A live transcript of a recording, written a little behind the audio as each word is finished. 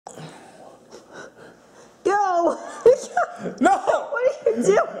Go! No! What are you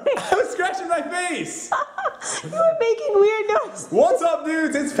doing? I was scratching my face! You were making weird noises. What's up,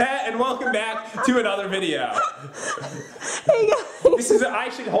 dudes? It's Pat, and welcome back to another video. Hey, guys. I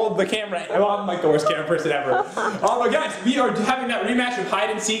should hold the camera. I'm like the worst camera person ever. But guys, we are having that rematch of hide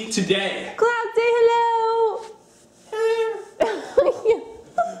and seek today. Cloud, say hello.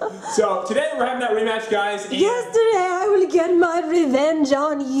 So today we're having that rematch, guys. And yesterday I will get my revenge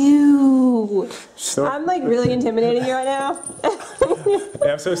on you. I'm like really intimidating you right now.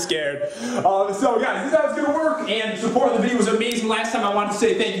 Yeah, I'm so scared. So guys, this is how it's gonna work, and support of the video was amazing last time. I wanted to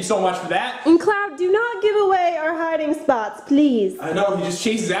say thank you so much for that. And Cloud, do not give away our hiding spots, please. I know, he just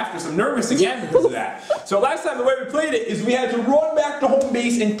chases after us. I'm nervous again because of that. So last time the way we played it is we had to run back to home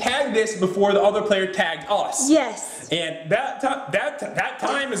base and tag this before the other player tagged us. Yes. And that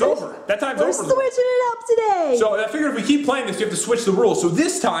time is over. That time's over. We're switching it up today. So I figured if we keep playing this, we have to switch the rules. So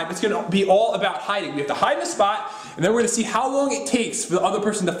this time, it's going to be all about hiding. We have to hide in a spot, and then we're going to see how long it takes for the other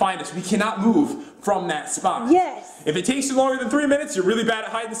person to find us. We cannot move from that spot. Yes. If it takes you longer than 3 minutes, you're really bad at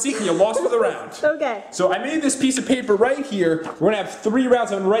hide and seek, and you're lost for the round. Okay. So I made this piece of paper right here. We're going to have 3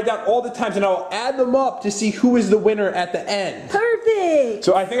 rounds. I'm going to write down all the times, and I'll add them up to see who is the winner at the end. Perfect.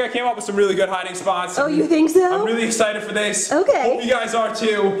 So I think I came up with some really good hiding spots. Oh, you think so? I'm really excited for this. Okay. Hope you guys are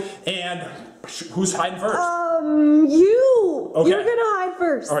too. And who's hiding first? You. Okay. You're gonna hide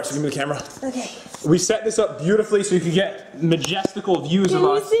first. All right, so give me the camera. Okay. We set this up beautifully so you can get majestical views of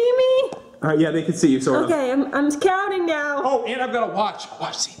us. Can you see me? All right, yeah, they can see you, sort of. Okay, I'm counting now. Oh, and I've got a watch.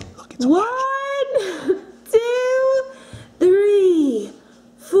 Watch, see. Look, it's a watch. 1, 2, 3,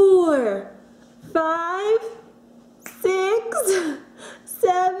 4, 5, 6,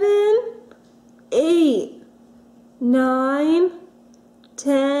 7, 8, 9,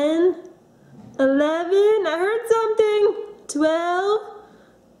 10, 11, I heard something, 12,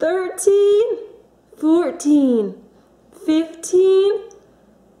 13, 14, 15,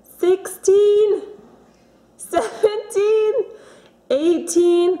 16, 17,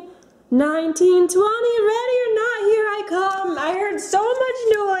 18, 19, 20, ready or not, here I come. I heard so much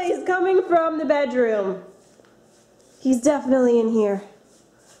noise coming from the bedroom. He's definitely in here.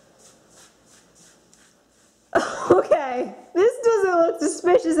 Okay, this doesn't look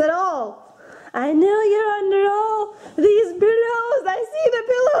suspicious at all. I know you're under all these pillows. I see the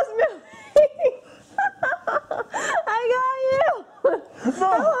pillows moving. I got you.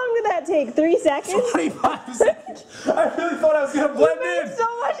 How long did that take? 3 seconds? 25 seconds. I really thought I was going to blend You in. made so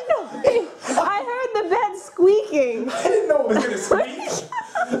much noise. I heard the bed squeaking. I didn't know it was going to squeak.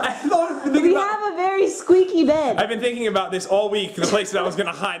 I thought We have a very squeaky bed. I've been thinking about this all week, the place that I was going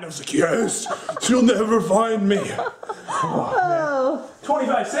to hide, and I was like, yes, she'll never find me. Oh.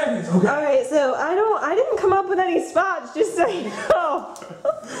 25 seconds, okay. Alright, so I didn't come up with any spots, just so you know.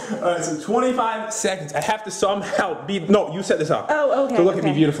 Alright, so 25 seconds. I have to somehow be, no, you set this up. Oh, okay. So look at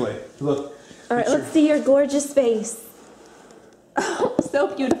me beautifully. Look. Alright, let's see your gorgeous face. Oh,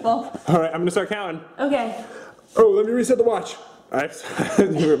 so beautiful. Alright, I'm going to start counting. Okay. Oh, let me reset the watch. Alright,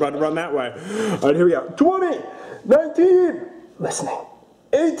 we're about to run that way. Alright, here we go. 20, 19, listening,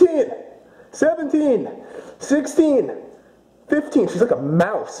 18, 17, 16, 15, she's like a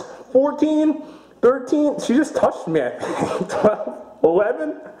mouse, 14, 13, she just touched me, 12,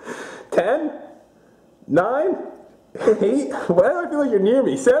 11, 10, 9, 8, why do I feel like you're near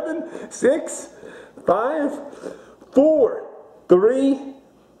me, 7, 6, 5, 4, 3,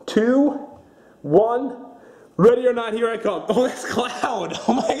 2, 1, ready or not, here I come. Oh, that's Cloud.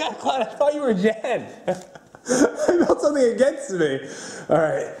 Oh my God, Cloud, I thought you were Jen. I felt something against me. All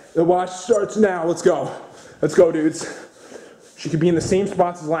right, the watch starts now. Let's go. Let's go, dudes. She could be in the same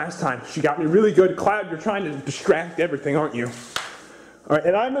spots as last time. She got me really good. Cloud, you're trying to distract everything, aren't you? All right,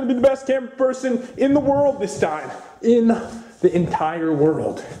 and I'm going to be the best camera person in the world this time. In the entire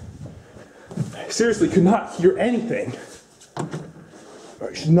world. I seriously could not hear anything. All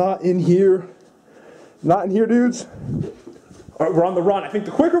right, she's not in here. Not in here, dudes. All right, we're on the run. I think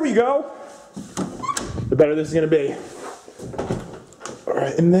the quicker we go, the better this is going to be. All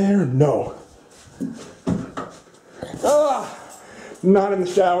right, in there? No. Ah, not in the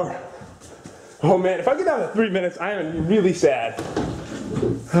shower. Oh man, if I get down to 3 minutes, I am really sad.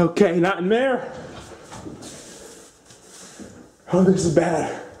 Okay, not in there. Oh, this is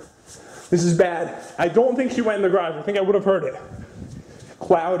bad. This is bad. I don't think she went in the garage. I think I would have heard it.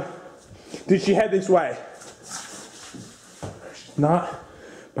 Cloud, did she head this way? She's not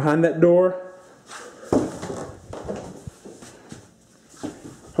behind that door.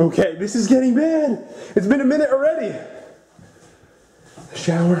 Okay, this is getting bad. It's been a minute already. The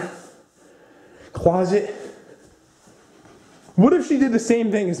shower, closet. What if she did the same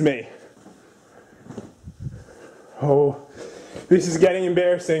thing as me? Oh, this is getting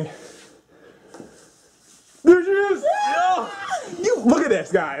embarrassing. There she is! Oh, look at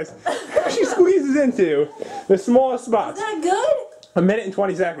this, guys. She squeezes into the smallest spots. Is that good? 1 minute and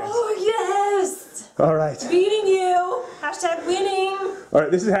 20 seconds. Oh, yes! All right. Beating you. Hashtag winning. All right,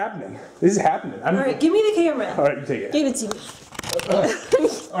 this is happening. This is happening. All right, give me the camera. All right, you take it. Give it to me.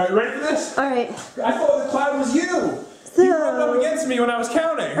 All right, ready for this? All right. I thought the cloud was you. So, You rubbed up against me when I was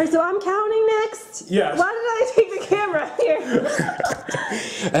counting. All right, so I'm counting next? Yes. Why did I take the camera here?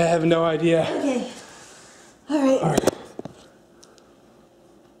 I have no idea. Okay. All right. All right.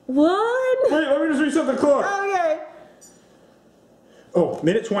 1. Wait, let me just read something close. Okay. Oh,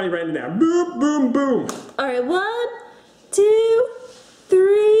 minute 20 right now. Boom, boom, boom. All right, 1, 2,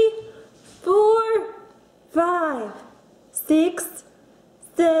 3, 4, 5, 6,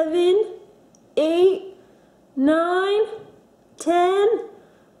 7, 8, 9, 10,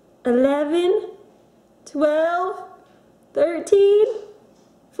 11, 12, 13,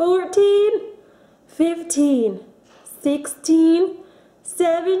 14, 15, 16,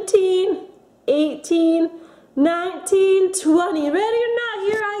 17, 18, 19, 20. Ready or not,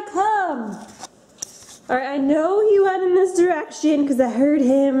 here I come. All right, I know he went in this direction because I heard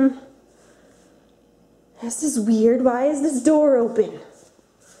him. This is weird. Why is this door open?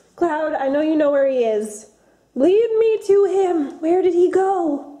 Cloud, I know you know where he is. Lead me to him. Where did he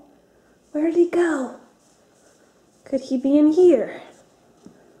go? Where did he go? Could he be in here?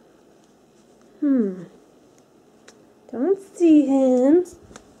 Don't see him.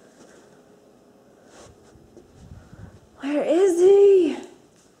 Where is he?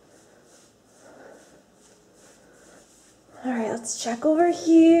 All right, let's check over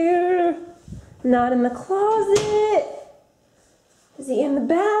here. Not in the closet. Is he in the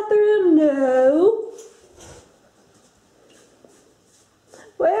bathroom? No.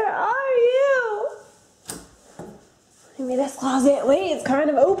 Where are you? Maybe this closet. Wait, it's kind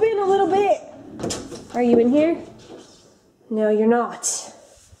of open a little bit. Are you in here? No, you're not.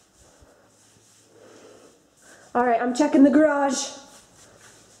 All right, I'm checking the garage.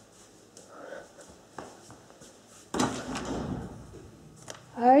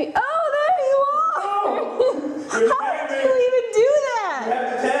 All right. Oh, there you are! How did you even do that? You have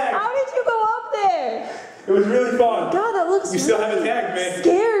the tag. How did you go up there? It was really fun. God, that looks You still have a tag, man.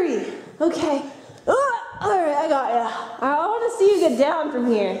 scary. Okay. All right, I got ya. I want to see you get down from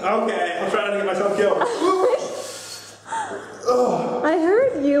here. Okay, I'm trying to get myself killed. I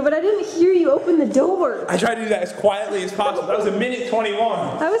heard you, but I didn't hear you open the door. I tried to do that as quietly as possible. That was a minute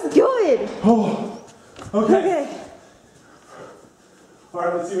 21. That was good. Oh, okay. Okay. All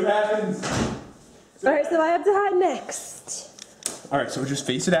right, let's see what happens. All right, so I have to hide next. All right, so just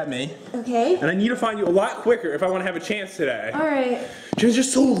face it at me. Okay. And I need to find you a lot quicker if I want to have a chance today. All right. She's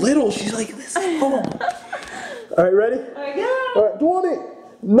just so little. She's like this. Oh. All right, ready? All right, go. All right, 20,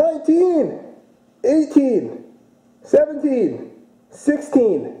 19, 18, 17,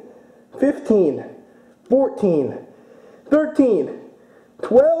 16, 15, 14, 13,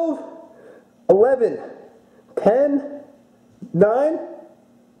 12, 11, 10, 9,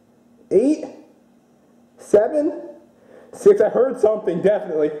 8, 7, 6. I heard something,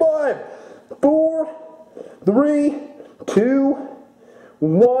 definitely. 5, 4, 3, 2,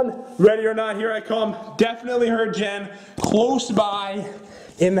 1. Ready or not, here I come. Definitely heard Jen close by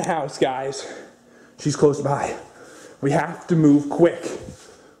in the house, guys. She's close by. We have to move quick.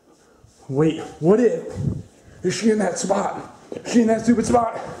 Wait, what is she in that spot? Is she in that stupid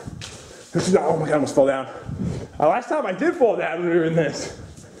spot? She's not. Oh my God, I almost fell down. Last time I did fall down when we were in this.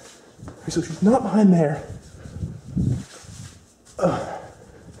 So she's not behind there.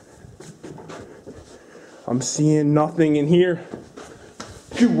 I'm seeing nothing in here.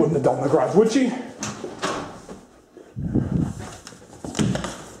 She wouldn't have done the garage, would she?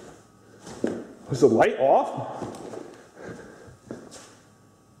 Was the light off?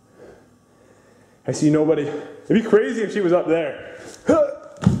 I see nobody. It'd be crazy if she was up there.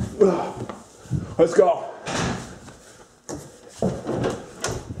 Let's go.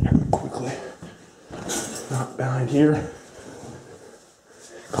 Quickly. Not behind here.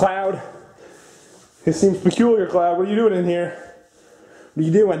 Cloud. This seems peculiar, Cloud. What are you doing in here? What are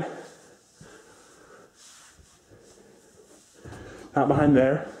you doing? Not behind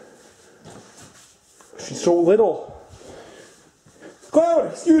there. She's so little.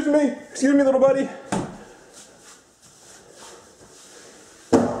 Cloud, excuse me. Excuse me, little buddy.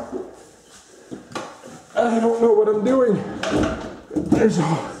 I don't know what I'm doing.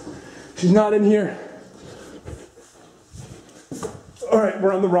 She's not in here. All right,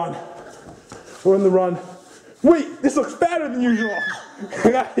 we're on the run. We're on the run. Wait, this looks better than usual.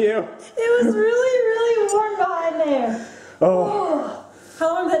 Not you. It was really warm behind there. Oh.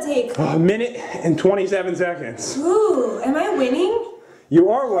 How long did that take? A minute and 27 seconds. Ooh, am I winning?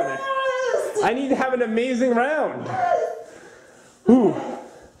 You are winning. Yes. I need to have an amazing round. Ooh.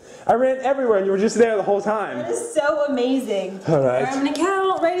 I ran everywhere and you were just there the whole time. That is so amazing. All right. I'm gonna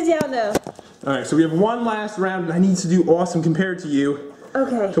count. Write it down though. All right, so we have one last round and I need to do awesome compared to you.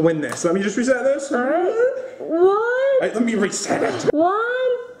 Okay. To win this. Let me just reset this. All right. Let me reset it. 1,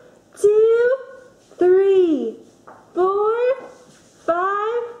 2, 3, 4,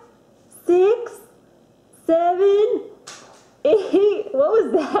 5, 6, 7, 8. What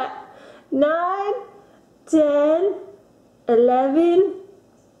was that? 9, 10, 11,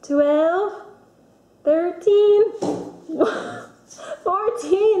 12, 13,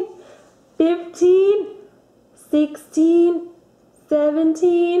 14, 15, 16,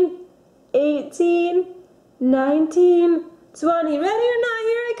 17, 18, 19, 20. Ready or not,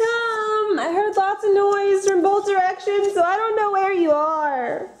 here I come. I heard lots of noise from both directions, so I don't know where you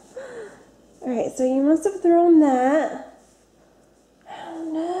are. Alright, so you must have thrown that. I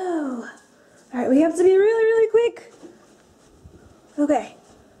don't know. Alright, we have to be really quick. Okay.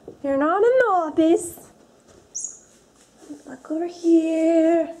 You're not in the office. Look over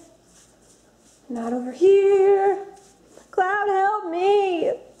here. Not over here. Cloud, help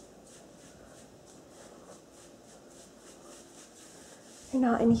me. You're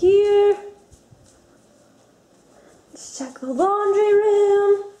not in here. Let's check the laundry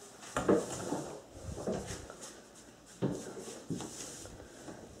room.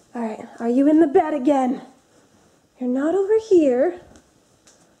 Alright, are you in the bed again? You're not over here.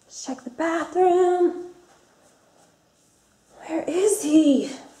 Let's check the bathroom. Where is he?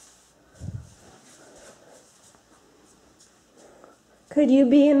 Could you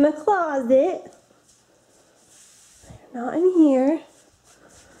be in the closet? You're not in here.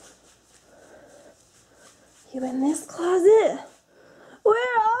 You in this closet?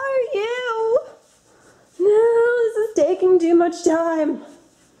 Where are you? No, this is taking too much time.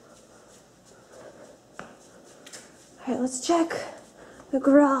 Alright, let's check the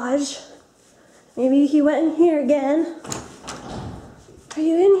garage. Maybe he went in here again. Are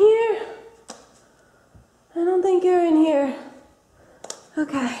you in here? I don't think you're in here.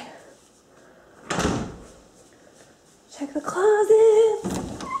 Okay. Check the closet.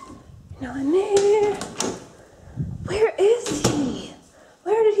 Not in there. Where is he?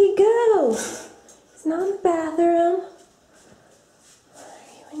 Where did he go? He's not in the bathroom.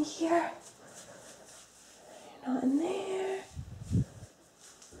 Are you in here? You're not in there.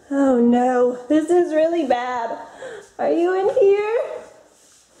 Oh no, this is really bad. Are you in here?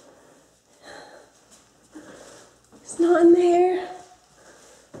 He's not in there.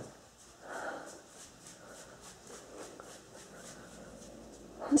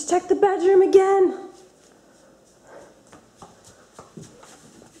 Let's check the bedroom again.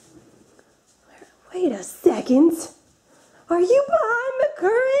 Wait a second. Are you behind the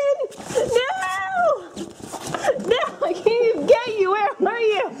curtain? No! No, I can't even get you. Where are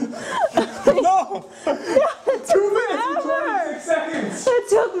you? No! It took 2 minutes and forever. 26 seconds. It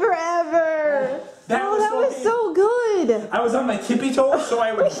took forever. That was so good. I was on my tippy toes so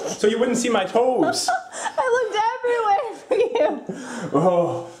you wouldn't see my toes. I looked everywhere for you.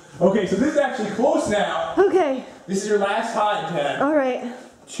 Oh. Okay, so this is actually close now. Okay. This is your last time, Ted. All right.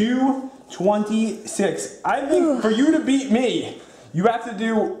 2:26. I think for you to beat me, you have to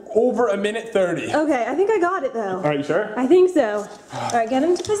do over a minute 30. Okay, I think I got it though. All right, you sure? I think so. All right, get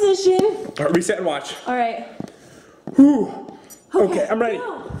into position. All right, reset and watch. All right. Whew. Okay, I'm ready.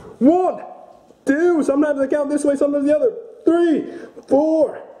 Go. 1, 2. Sometimes I count this way, sometimes the other. 3,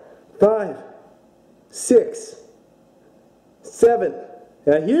 4, 5, 6, 7.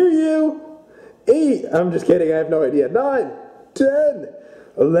 I hear you. 8. I'm just kidding. I have no idea. 9, 10,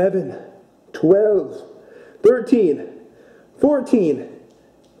 11, 12, 13, 14,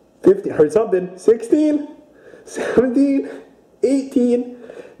 15. Heard something. 16, 17, 18,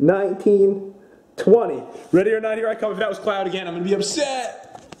 19, 20. Ready or not, here I come. If that was Cloud again, I'm going to be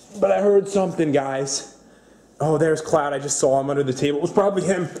upset. But I heard something, guys. Oh, there's Cloud. I just saw him under the table. It was probably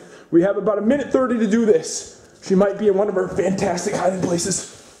him. We have about a minute 30 to do this. She might be in one of her fantastic hiding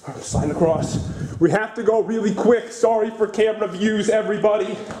places. Slide across. We have to go really quick. Sorry for camera views,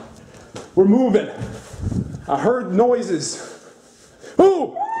 everybody. We're moving. I heard noises.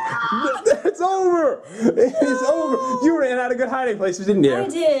 Oh! It's over! It's over. You ran out of good hiding places, didn't you? I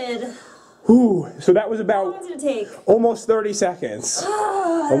did. Ooh, so that was How about long did it take? almost 30 seconds.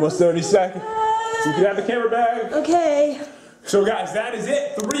 Almost 30 seconds. You can have the camera back. Okay. So guys, that is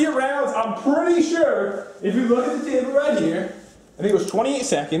it. 3 rounds. I'm pretty sure, if you look at the table right here, I think it was 28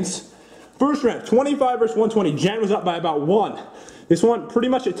 seconds. First round, 25 versus 120. Jen was up by about 1. This one, pretty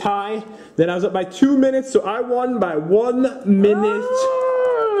much a tie. Then I was up by 2 minutes, so I won by 1 minute.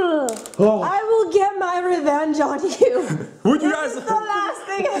 Oh. I will get my revenge on you. Would you guys? This is the last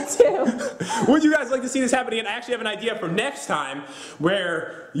thing I do. Would you guys like to see this happen again? I actually have an idea for next time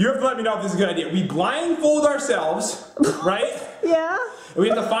where you have to let me know if this is a good idea. We blindfold ourselves, right? Yeah. And we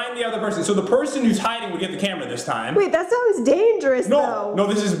have to find the other person. So the person who's hiding would get the camera this time. Wait, that sounds dangerous though. No,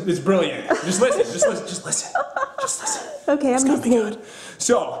 it's brilliant. Just listen, just listen. Okay, I'm listening.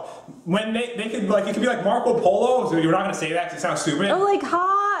 So when they could like it could be like Marco Polo. So you're not gonna say that because it sounds stupid. Oh, like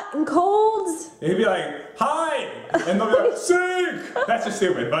hot and cold. It could be like hi, and they'll be like sink. That's just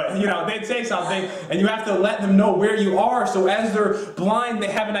stupid. But you know they'd say something, and you have to let them know where you are. So as they're blind, they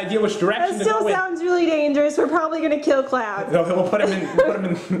have an idea which direction That to go still in. sounds really dangerous. We're probably gonna kill Cloud. No, we'll put him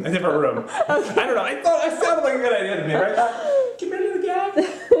in a different room. Okay. I don't know. I thought it sounded like a good idea to me, right? Get ready to the gag.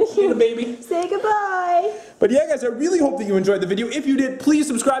 Get the baby. Say goodbye. But yeah, guys, I really hope that you enjoyed the video. If you did, please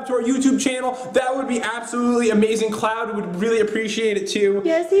subscribe to our YouTube channel. That would be absolutely amazing. Cloud would really appreciate it too.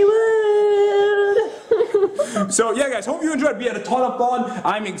 Yes, he would. So yeah, guys, hope you enjoyed. We had a ton of fun.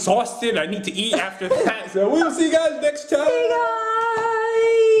 I'm exhausted. I need to eat after that. So we will see you guys next time. See you guys.